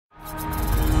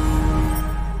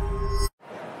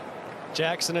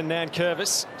Jackson and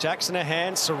Nankervis. Jackson a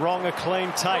hand, Sarong a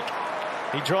clean take.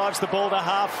 He drives the ball to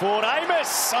half forward.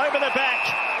 Amos over the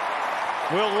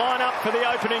back. Will line up for the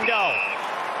opening goal.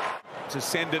 To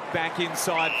send it back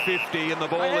inside 50, and the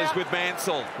ball is with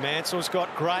Mansell. Mansell's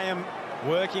got Graham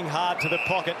working hard to the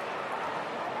pocket.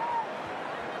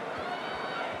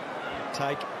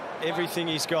 Take everything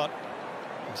he's got.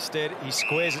 Instead, he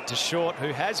squares it to Short, who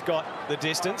has got the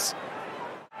distance.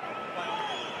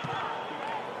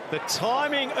 The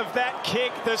timing of that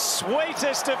kick, the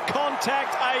sweetest of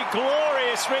contact, a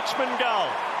glorious Richmond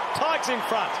goal. Tigers in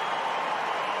front.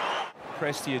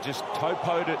 Prestia just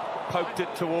poked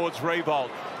it towards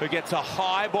Revolt, who gets a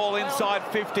high ball inside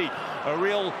 50. A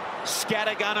real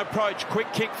scattergun approach.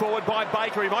 Quick kick forward by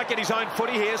Baker. He might get his own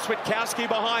footy here. Switkowski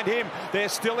behind him. They're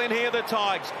still in here, the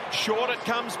Tigers. Short it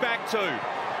comes back to.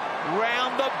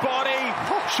 Round the body.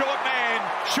 Short man,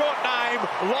 short name,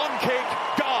 long kick,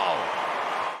 goal.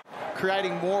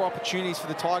 Creating more opportunities for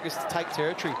the Tigers to take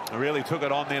territory. Really took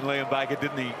it on then, Liam Baker,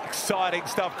 didn't he? Exciting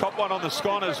stuff. Cop one on the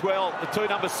scon as well. The two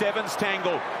number 7s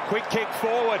tangle. Quick kick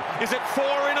forward. Is it 4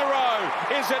 in a row?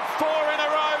 Is it 4 in a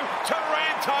row?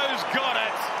 Taranto's got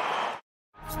it.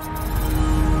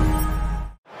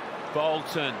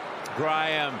 Bolton.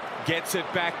 Graham gets it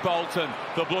back. Bolton.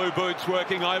 The blue boots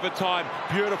working overtime.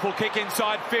 Beautiful kick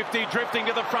inside 50. Drifting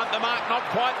to the front. The mark not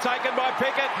quite taken by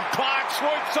Pickett. Clark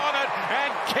swoops on it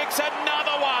and kicks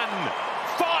another one.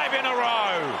 5 in a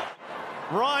row.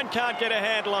 Ryan can't get a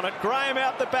handle on it. Graham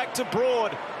out the back to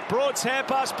Broad. Broad's hand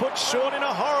pass puts Short in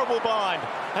a horrible bind.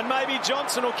 And maybe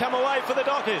Johnson will come away for the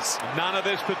Dockers. None of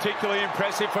this particularly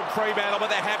impressive from Fremantle,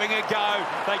 but they're having a go.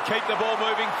 They keep the ball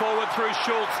moving forward through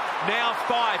Schultz. Now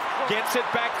Fife gets it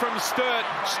back from Sturt.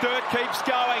 Sturt keeps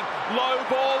going. Low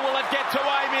ball. Will it get to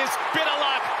Amos? Bit of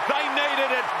luck. They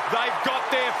needed it. They've got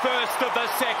their first of the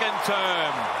second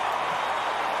term.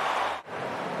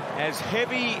 As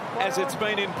heavy as it's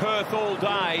been in Perth all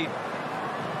day,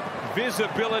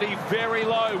 visibility very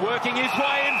low, working his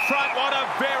way in front. What a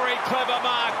very clever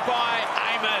mark by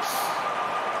Amos.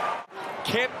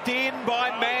 Kept in by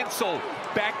Mansell.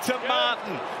 Back to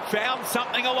Martin. Found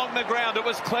something along the ground. It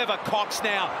was clever. Cox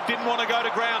now didn't want to go to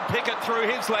ground. Pickett through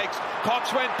his legs.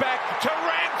 Cox went back.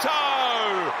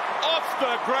 Taranto off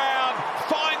the ground.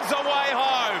 Finds a way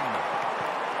home.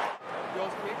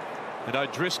 And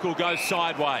O'Driscoll goes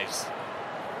sideways.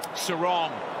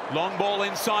 Sarong. Long ball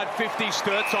inside 50.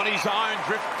 Sturt's on his own.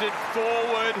 Drifted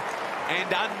forward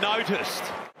and unnoticed.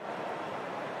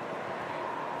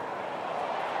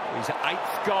 His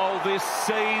 8th goal this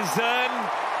season.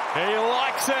 He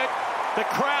likes it. The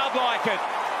crowd like it.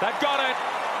 They've got it.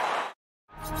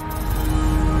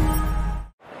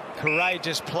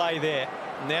 Courageous play there.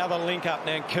 Now the link up.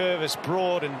 Nankervis,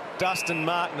 Broad and Dustin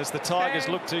Martin as the Tigers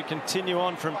look to continue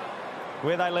on from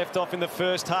where they left off in the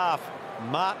first half.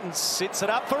 Martin sits it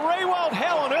up for Rewald.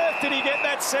 How on earth did he get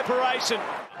that separation?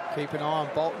 Keep an eye on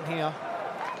Bolton here.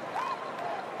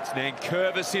 It's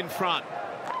Nankervis in front.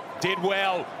 Did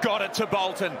well. Got it to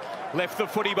Bolton. Left the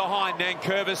footy behind.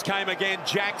 Nankervis came again.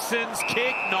 Jackson's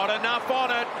kick. Not enough on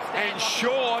it. And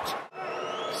Short.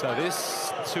 So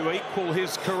this to equal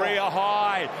his career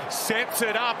high. Sets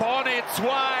it up on its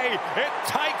way. It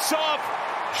takes off.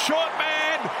 Short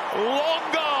man.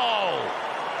 Long goal.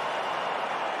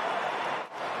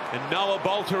 And Noah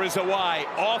Bolter is away.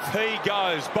 Off he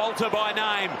goes. Bolter by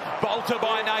name. Bolter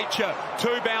by nature.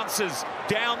 2 bounces.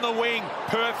 Down the wing.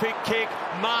 Perfect kick.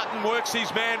 Martin works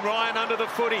his man. Ryan under the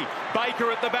footy.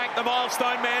 Baker at the back. The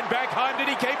milestone man back home. Did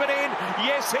he keep it in?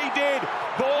 Yes, he did.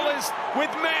 Ball is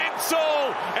with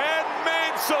Mansell. And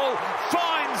Mansell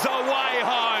finds a way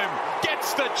home.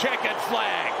 Gets the checkered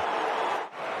flag.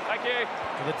 Thank you.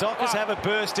 The Dockers have a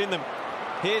burst in them.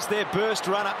 Here's their burst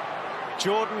runner.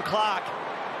 Jordan Clark.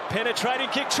 Penetrating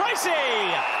kick. Tracy!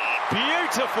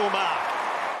 Beautiful mark.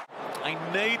 They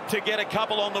need to get a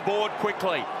couple on the board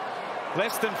quickly.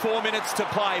 Less than 4 minutes to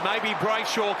play. Maybe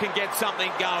Brayshaw can get something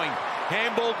going.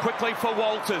 Handball quickly for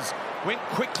Walters. Went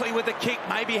quickly with the kick.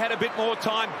 Maybe had a bit more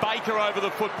time. Baker over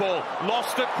the football.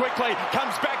 Lost it quickly.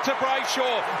 Comes back to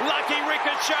Brayshaw. Lucky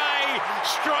ricochet.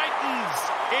 Straightens.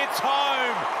 It's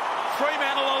home.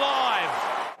 Fremantle alive.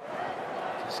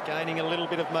 Just gaining a little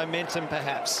bit of momentum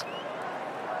perhaps.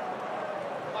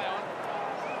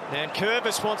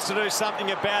 Nankervis wants to do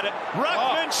something about it.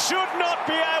 Ruckman should not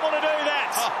be able to do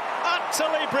that.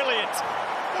 Utterly brilliant.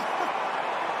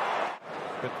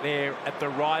 But they're at the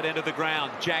right end of the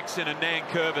ground. Jackson and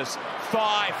Nankervis.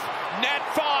 Fife. Nat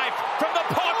Fife from the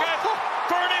pocket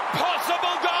for an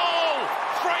impossible goal.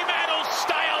 Fremantle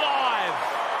stay alive.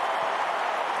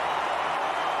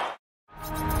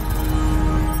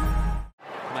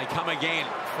 They come again.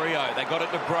 Freo, they got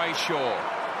it to Brayshaw.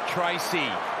 Tracy.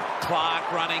 Clark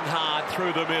running hard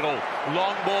through the middle.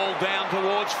 Long ball down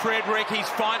towards Frederick. He's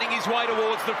finding his way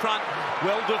towards the front.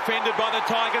 Well defended by the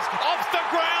Tigers. Off the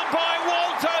ground by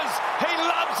Walters. He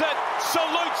loves it.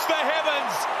 Salutes the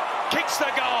heavens. Kicks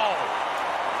the goal.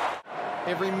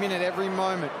 Every minute, every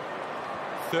moment.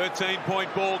 13-point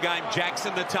ball game.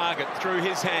 Jackson the target through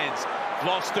his hands.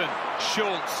 Gloston,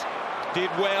 Schultz. Did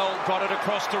well, got it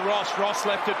across to Ross. Ross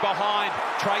left it behind.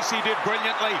 Tracy did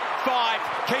brilliantly. Five,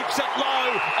 keeps it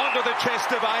low onto the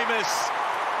chest of Amos.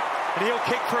 And he'll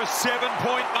kick for a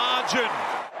 7-point margin.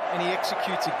 And he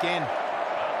executes again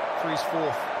for his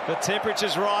fourth. The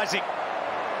temperature's rising.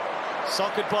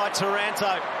 Socket by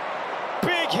Taranto.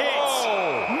 Big hits.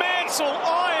 Oh. Mansell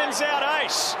irons out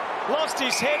Ace. Lost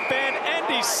his headband and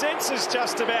his senses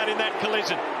just about in that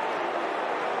collision.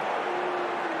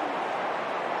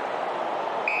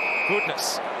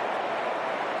 Goodness.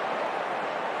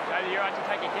 You're right to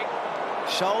take a kick.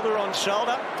 Shoulder on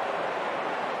shoulder.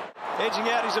 Edging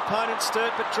out his opponent,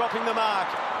 Sturt, but dropping the mark.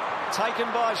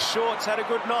 Taken by Shorts, had a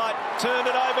good night. Turned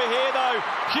it over here, though.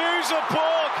 Hughes a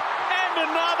balk, and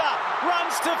another.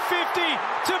 Runs to 50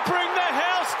 to bring the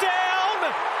house down.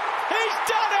 He's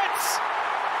done it!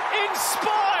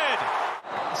 Inspired!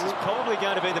 This is probably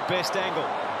going to be the best angle.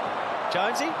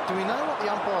 Jonesy? Do we know what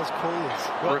the umpire's call is?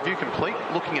 Well, review complete.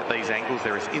 Looking at these angles,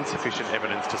 there is insufficient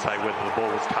evidence to say whether the ball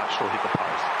was touched or hit the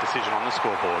post. Decision on the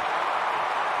scoreboard.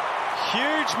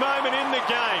 Huge moment in the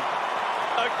game.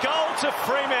 A goal to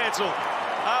Fremantle.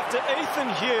 After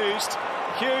Ethan Hughes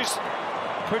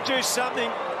produced something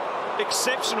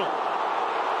exceptional.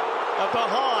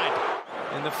 Behind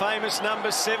in the famous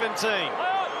number 17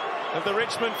 of the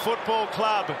Richmond Football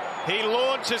Club. He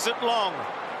launches it long.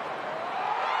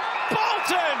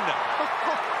 Bolton!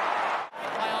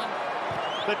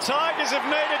 The Tigers have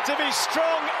needed to be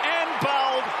strong and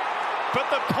bold, but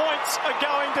the points are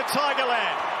going to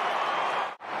Tigerland.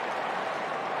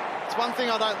 It's one thing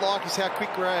I don't like is how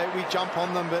quick we jump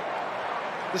on them, but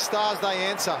the Stars, they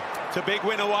answer. It's a big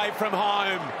win away from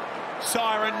home.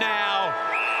 Siren now.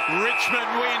 Richmond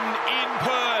win in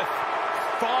Perth.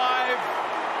 5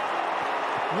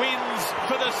 wins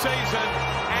for the season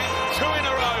and 2 in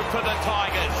a row for the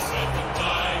Tigers.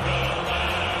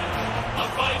 A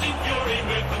fighting fury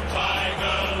with the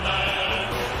Tigerland.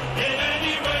 In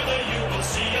any weather you will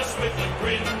see us with a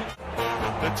grin.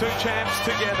 The two champs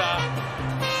together.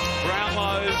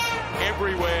 Brownlows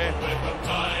everywhere.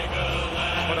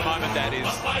 What a moment that is.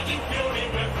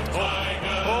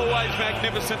 Always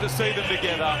magnificent to see them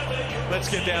together. Let's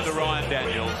get down to Ryan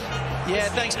Daniels. Yeah,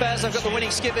 thanks, Baz. I've got the winning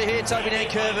skipper here, Toby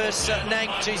Nankervis. Nang,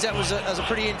 geez, that was a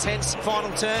pretty intense final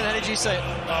turn. How did you see it?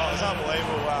 Oh, it's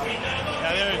unbelievable.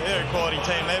 They're a quality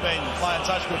team. They've been playing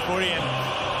such good footy, and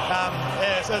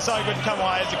yeah, it's so good to come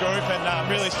away as a group and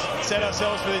really set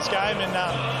ourselves for this game. And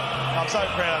I'm so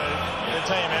proud of the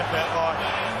team effort.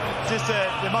 Just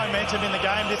the momentum in the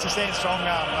game, just to stand strong.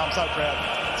 I'm so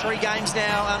proud. 3 games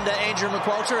now under Andrew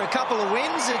McQualter, a couple of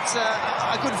wins. It's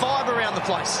a good vibe around the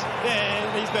place.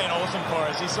 Yeah, he's been awesome for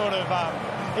us. He's sort of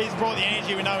he's brought the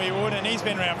energy we know he would, and he's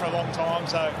been around for a long time.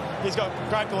 So he's got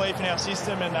great belief in our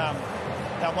system, and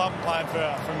I love playing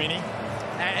for Minnie.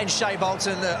 And Shea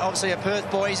Bolton, obviously a Perth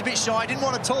boy. He's a bit shy. Didn't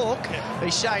want to talk. Yeah.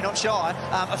 He's Shea, not shy.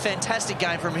 A fantastic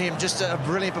game from him. Just a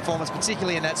brilliant performance,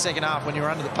 particularly in that second half when you were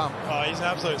under the pump. Oh, he's an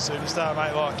absolute superstar,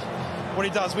 mate. Like, what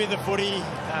he does with the footy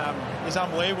is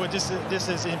unbelievable. Just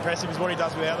as impressive as what he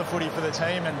does without the footy for the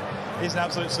team. And he's an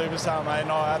absolute superstar, mate.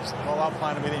 And I love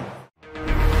playing with him.